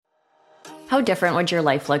How different would your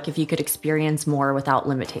life look if you could experience more without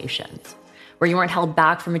limitations? Where you weren't held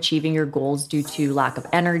back from achieving your goals due to lack of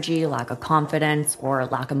energy, lack of confidence, or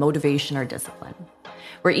lack of motivation or discipline.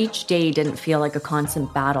 Where each day didn't feel like a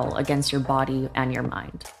constant battle against your body and your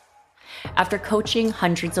mind. After coaching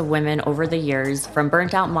hundreds of women over the years, from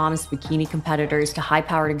burnt out moms, bikini competitors to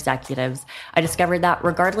high-powered executives, I discovered that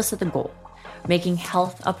regardless of the goal, making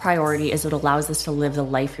health a priority is what allows us to live the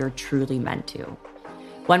life you're truly meant to.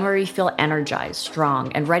 One where we feel energized,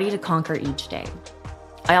 strong, and ready to conquer each day.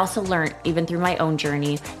 I also learned, even through my own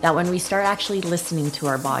journey, that when we start actually listening to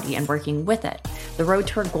our body and working with it, the road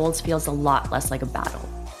to our goals feels a lot less like a battle.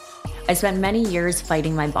 I spent many years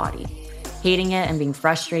fighting my body, hating it and being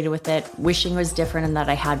frustrated with it, wishing it was different and that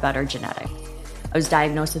I had better genetics. I was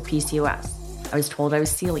diagnosed with PCOS. I was told I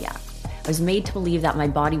was celiac. I was made to believe that my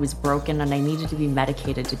body was broken and I needed to be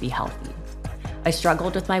medicated to be healthy. I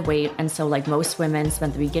struggled with my weight, and so like most women,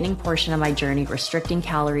 spent the beginning portion of my journey restricting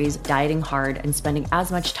calories, dieting hard, and spending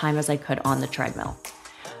as much time as I could on the treadmill,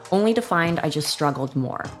 only to find I just struggled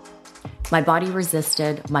more. My body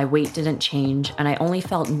resisted, my weight didn't change, and I only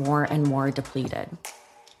felt more and more depleted.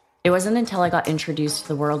 It wasn't until I got introduced to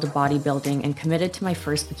the world of bodybuilding and committed to my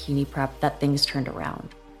first bikini prep that things turned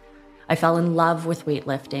around. I fell in love with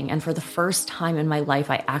weightlifting, and for the first time in my life,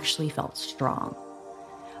 I actually felt strong.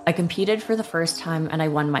 I competed for the first time and I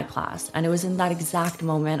won my class, and it was in that exact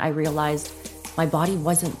moment I realized my body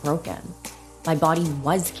wasn't broken. My body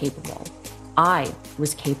was capable. I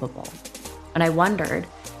was capable. And I wondered,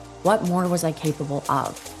 what more was I capable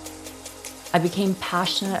of? I became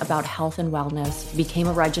passionate about health and wellness, became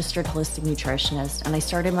a registered holistic nutritionist, and I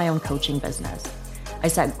started my own coaching business. I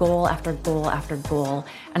set goal after goal after goal,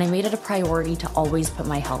 and I made it a priority to always put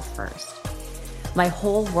my health first. My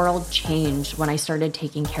whole world changed when I started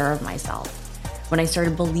taking care of myself, when I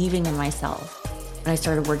started believing in myself, and I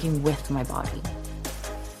started working with my body.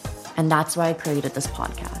 And that's why I created this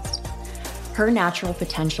podcast. Her Natural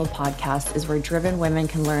Potential podcast is where driven women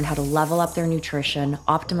can learn how to level up their nutrition,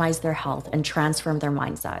 optimize their health, and transform their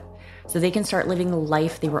mindset so they can start living the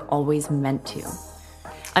life they were always meant to.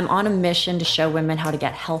 I'm on a mission to show women how to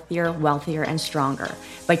get healthier, wealthier, and stronger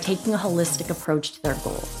by taking a holistic approach to their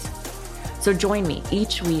goals. So join me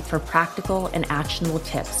each week for practical and actionable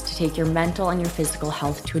tips to take your mental and your physical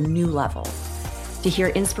health to a new level. To hear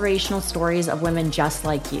inspirational stories of women just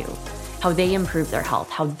like you, how they improved their health,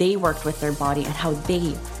 how they worked with their body, and how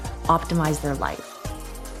they optimized their life.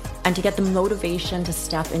 And to get the motivation to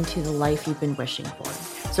step into the life you've been wishing for.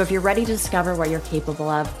 So if you're ready to discover what you're capable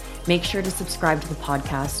of, make sure to subscribe to the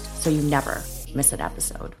podcast so you never miss an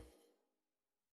episode.